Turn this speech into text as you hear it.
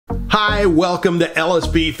Hi, welcome to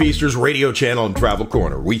LSB Feasters Radio Channel and Travel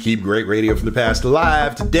Corner. We keep great radio from the past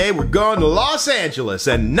alive. Today we're going to Los Angeles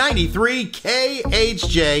and 93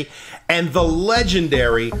 KHJ and the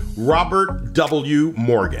legendary Robert W.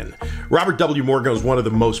 Morgan. Robert W. Morgan was one of the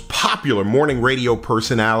most popular morning radio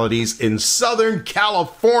personalities in Southern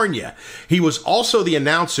California. He was also the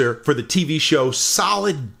announcer for the TV show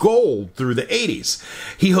Solid Gold through the 80s.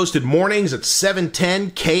 He hosted mornings at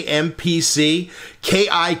 710 KMPC,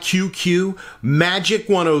 KIQQ, Magic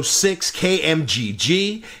 106,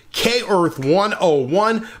 KMGG, K-Earth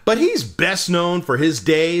 101, but he's best known for his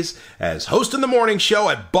days as hosting the morning show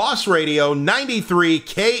at Boss Radio 93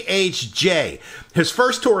 KHJ. His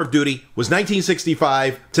first tour of duty was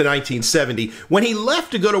 1965 to 1970, when he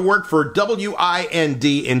left to go to work for WIND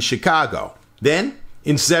in Chicago. Then,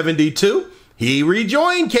 in 72, he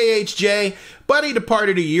rejoined KHJ, but he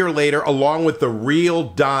departed a year later along with the real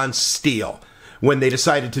Don Steele, when they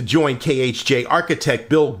decided to join KHJ architect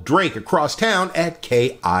Bill Drake across town at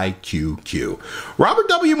KIQQ. Robert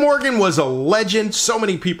W. Morgan was a legend. So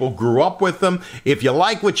many people grew up with him. If you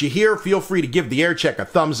like what you hear, feel free to give the Aircheck a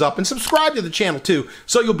thumbs up and subscribe to the channel too,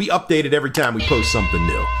 so you'll be updated every time we post something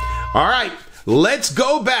new. All right, let's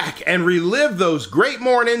go back and relive those great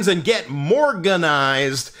mornings and get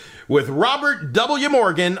Morganized with Robert W.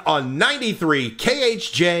 Morgan on 93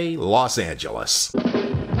 KHJ Los Angeles.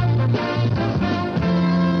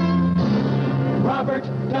 Robert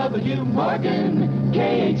W. Morgan,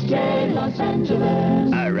 KHJ, Los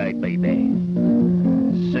Angeles. All right, baby.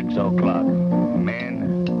 6 o'clock.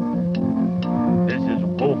 Man, this is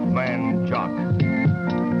Wolfman Jock. And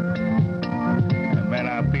man,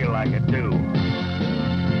 I feel like it too.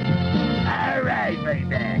 All right,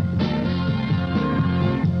 baby.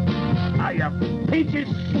 Are your peaches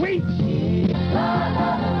sweet?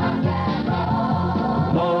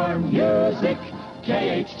 More music,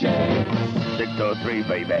 KHJ. 603,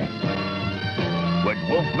 baby. With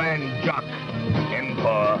Wolfman Jock in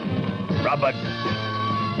for Robert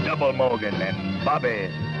Double Morgan and Bobby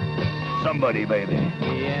Somebody, baby.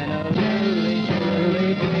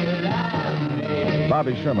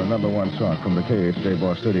 Bobby Sherman, #1 song from the KHJ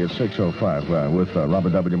Boss Studio at 6:05 with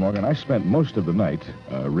Robert W. Morgan. I spent most of the night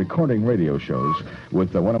recording radio shows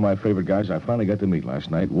with one of my favorite guys I finally got to meet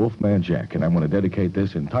last night, Wolfman Jack, and I'm going to dedicate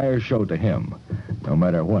this entire show to him, no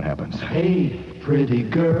matter what happens. Hey, pretty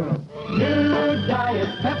girl, new Diet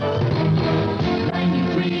Pepsi,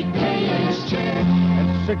 93 KHJ.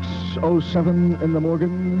 At 6:07 in the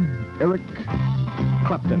Morgan, Eric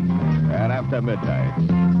Clapton, and After Midnight.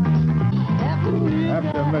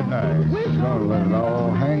 After midnight, don't let it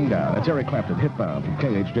all hang down. It's Eric Clapton, hitbound from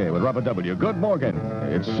KHJ with Robert W. Good Morgan.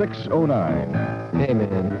 It's 6:09. Hey,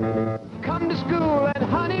 man. Come to school at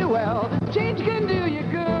Honeywell. Change can do you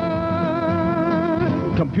good.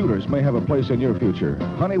 Computers may have a place in your future.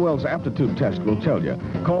 Honeywell's aptitude test will tell you.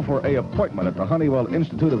 Call for an appointment at the Honeywell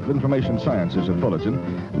Institute of Information Sciences in Fullerton.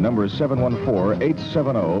 The number is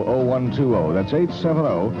 714-870-0120. That's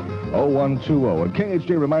 870-0120. And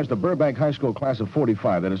KHJ reminds the Burbank High School class of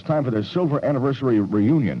 45 that it's time for their silver anniversary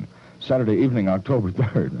reunion, Saturday evening, October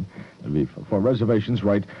 3rd. For reservations,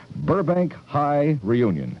 write Burbank High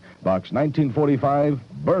Reunion, Box 1945,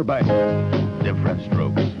 Burbank. Different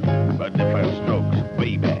strokes, but different strokes,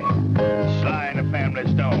 baby. Sly and the Family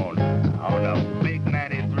Stone on the big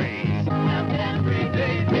 93.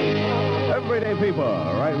 Everyday people,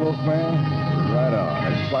 right, Wolfman? Right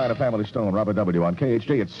on. It's Sly and the Family Stone, Robert W. on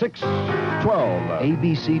KHJ at 6:12.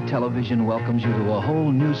 ABC Television welcomes you to a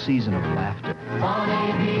whole new season of laughter. On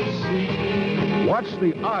ABC. Watch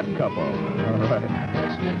The Odd Couple. All right.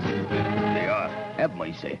 They are, have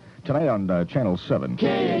mercy. Tonight on Channel 7.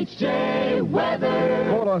 KHJ weather.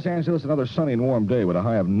 For Los Angeles, another sunny and warm day with a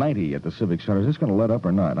high of 90 at the Civic Center. Is this going to let up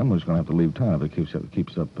or not? I'm just going to have to leave town if it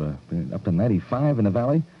keeps up to 95 in the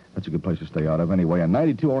valley. That's a good place to stay out of anyway. And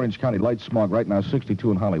 92 Orange County light smog right now,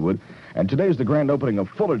 62 in Hollywood. And today's the grand opening of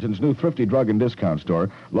Fullerton's new thrifty drug and discount store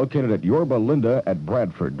located at Yorba Linda at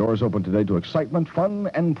Bradford. Doors open today to excitement, fun,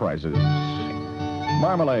 and prizes.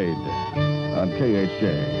 Marmalade on KHJ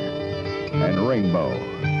and Rainbow.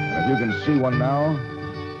 And if you can see one now,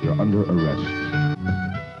 you're under arrest.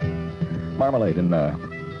 Marmalade and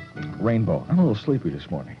Rainbow. I'm a little sleepy this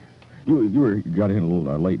morning. You got in a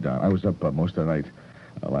little late, Don. I was up most of the night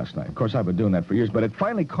last night. Of course, I've been doing that for years, but it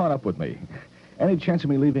finally caught up with me. Any chance of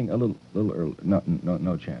me leaving a little early?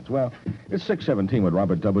 No chance. Well, it's 6:17 with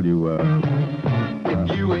Robert W.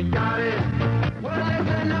 You ain't got it. Well,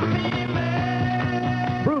 listen to me,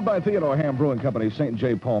 man. Brewed by by Theodore Ham Brewing Company, St.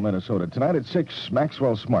 J. Paul, Minnesota. Tonight at 6,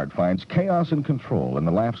 Maxwell Smart finds chaos and control, and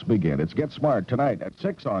the laughs begin. It's Get Smart tonight at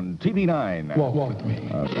 6 on TV9. Walk with me.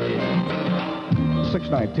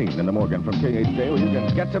 6:19 in the Morgan from KHJ, where you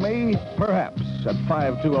can get to me, perhaps, at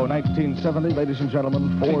 520-1970. Ladies and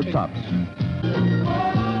gentlemen, Four Tops.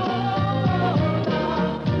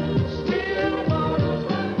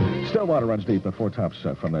 Stillwater runs deep at Four Tops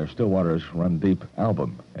from their Stillwater's Run Deep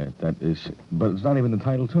album. But it's not even the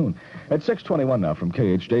title tune. At 6:21 now from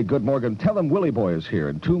KHJ, Good Morgan. Tell them Willie Boy is here,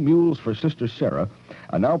 and Two Mules for Sister Sarah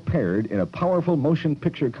are now paired in a powerful motion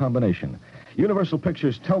picture combination. Universal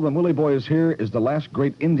Pictures' Tell Them Willie Boy is Here is the last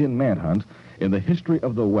great Indian manhunt in the history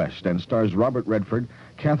of the West and stars Robert Redford,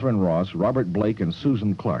 Catherine Ross, Robert Blake, and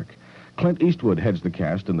Susan Clark. Clint Eastwood heads the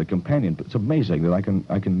cast and the companion. It's amazing that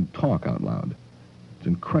I can talk out loud. It's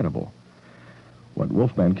incredible what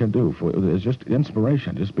Wolfman can do. It's just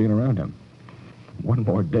inspiration, just being around him. One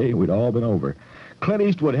more day, we'd all been over. Clint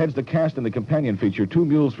Eastwood heads the cast in the companion feature, Two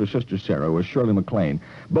Mules for Sister Sarah, with Shirley MacLaine.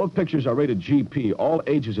 Both pictures are rated GP, all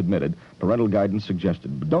ages admitted, parental guidance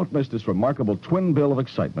suggested. But don't miss this remarkable twin bill of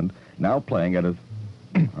excitement, now playing at a...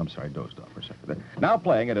 I'm sorry, dozed off for a second. Now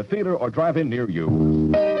playing at a theater or drive-in near you.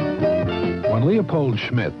 When Leopold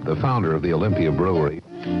Schmidt, the founder of the Olympia Brewery...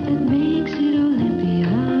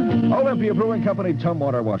 Olympia Brewing Company,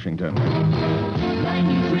 Tumwater, Washington.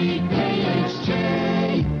 93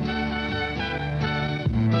 KHJ.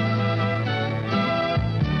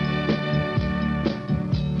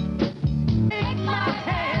 Take my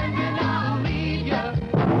hand and I'll lead you.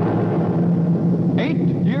 8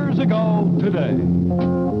 years ago today.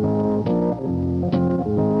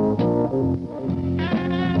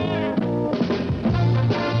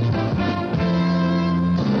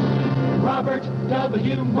 Robert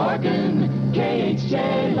W. Morgan,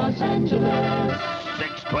 KHJ, Los Angeles.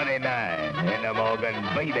 6:29 in the Morgan,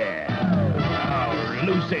 baby. Oh,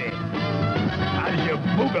 Lucy, how's your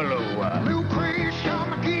boogaloo? Lucretia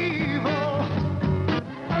McEvil.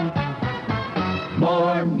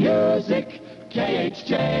 More music,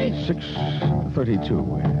 KHJ.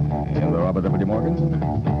 6:32 in the Robert W. Morgan.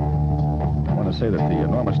 I want to say that the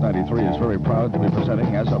enormous 93 is very proud to be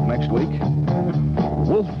presenting, as of next week,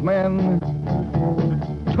 Wolfman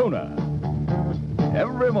Tuna.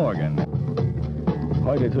 Every Morgan.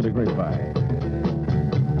 Hoity to the grapevine.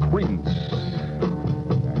 Credence.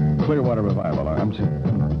 Clearwater Revival. I'm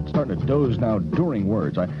starting to doze now during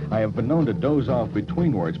words. I have been known to doze off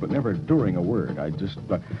between words, but never during a word. I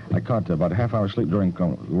caught about a half hour sleep during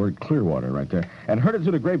the word Clearwater right there. And heard it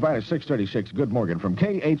through the grapevine at 6:36. Good Morgan from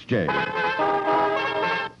KHJ.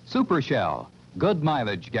 Super Shell. Good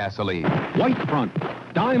mileage gasoline. White Front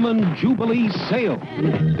Diamond Jubilee Sale.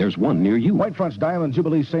 There's one near you. White Front's Diamond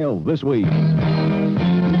Jubilee Sale this week.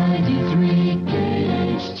 93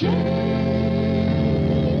 KHJ.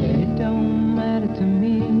 It don't matter to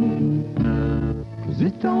me. 'Cause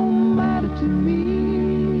it don't matter to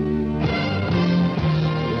me.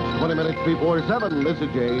 20 minutes before 7, this is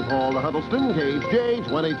J. Paul Huddleston, KHJ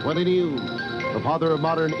 2020 News. The father of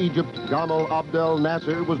modern Egypt, Gamal Abdel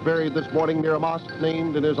Nasser, was buried this morning near a mosque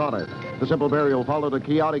named in his honor. The simple burial followed a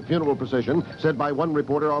chaotic funeral procession, said by one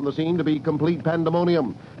reporter on the scene to be complete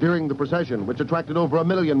pandemonium. During the procession, which attracted over 1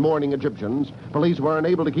 million mourning Egyptians, police were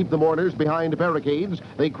unable to keep the mourners behind barricades.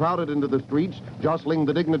 They crowded into the streets, jostling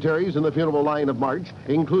the dignitaries in the funeral line of march,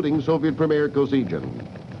 including Soviet Premier Kosygin.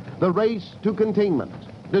 The race to containment.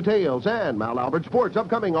 Details and Mal Albert Sports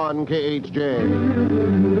upcoming on KHJ.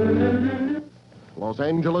 Los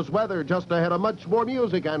Angeles weather just ahead of much more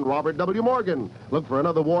music and Robert W. Morgan. Look for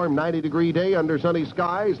another warm 90-degree day under sunny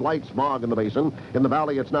skies, light smog in the basin. In the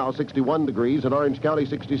valley, it's now 61 degrees. In Orange County,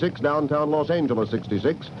 66. Downtown Los Angeles,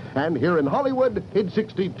 66. And here in Hollywood, it's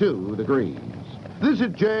 62 degrees. This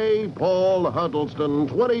is J. Paul Huddleston,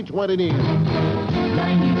 2020 News.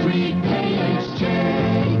 93 KHJ.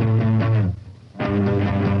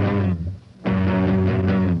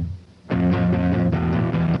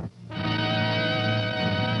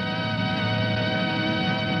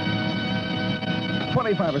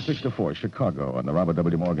 25 or 6 to 4, Chicago on the Robert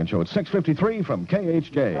W. Morgan Show at 6:53 from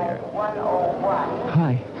KHJ.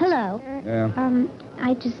 Hi. Hello. Yeah.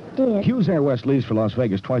 I just did. Hughes Air West leaves for Las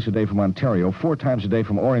Vegas twice a day from Ontario, 4 times a day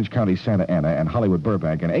from Orange County, Santa Ana, and Hollywood,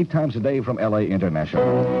 Burbank, and 8 times a day from L.A.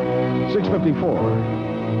 International. 6:54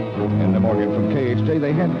 in the Morgan from KHJ.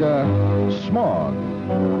 They had smog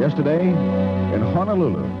yesterday in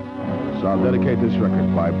Honolulu. So I'll dedicate this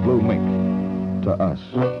record by Blue Mink to us.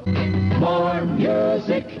 More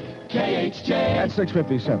music, KHJ. At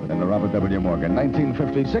 6:57 in the Robert W. Morgan,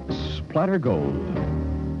 1956, Platter Gold.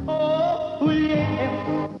 Oh,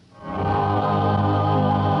 yeah.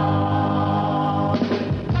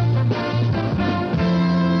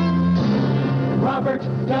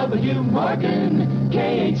 Robert W. Morgan,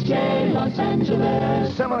 KHJ, Los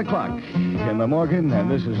Angeles. 7 o'clock in the Morgan,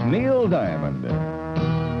 and this is Neil Diamond.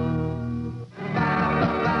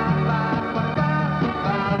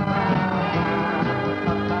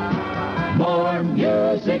 More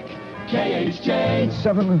music, KHJ.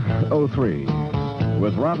 7:03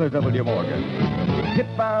 with Robert W. Morgan.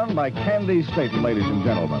 Hitbound by Candy Staten, ladies and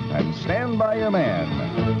gentlemen, and Stand By Your Man.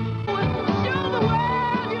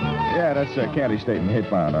 Yeah, that's Candy Staten,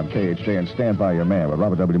 Hitbound on KHJ and Stand By Your Man with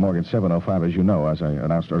Robert W. Morgan, 7:05. As you know, as I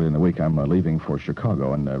announced earlier in the week, I'm leaving for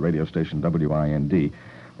Chicago and radio station WIND.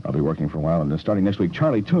 I'll be working for a while, and then starting next week,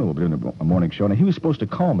 Charlie Tuna will be doing a morning show, and he was supposed to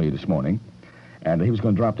call me this morning. And he was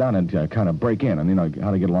going to drop down and kind of break in, and you know how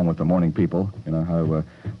to get along with the morning people, you know how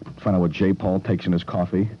find out what J. Paul takes in his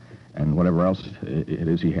coffee, and whatever else it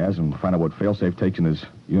is he has, and find out what Failsafe takes in his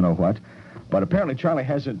you-know-what. But apparently Charlie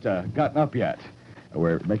hasn't gotten up yet.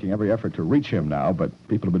 We're making every effort to reach him now, but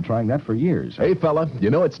people have been trying that for years. Hey, fella, you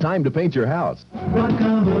know it's time to paint your house.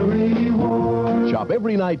 Shop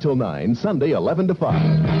every night till 9, Sunday 11 to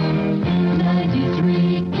 5.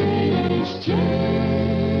 93 KHJ.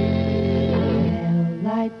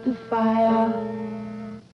 Light the fire.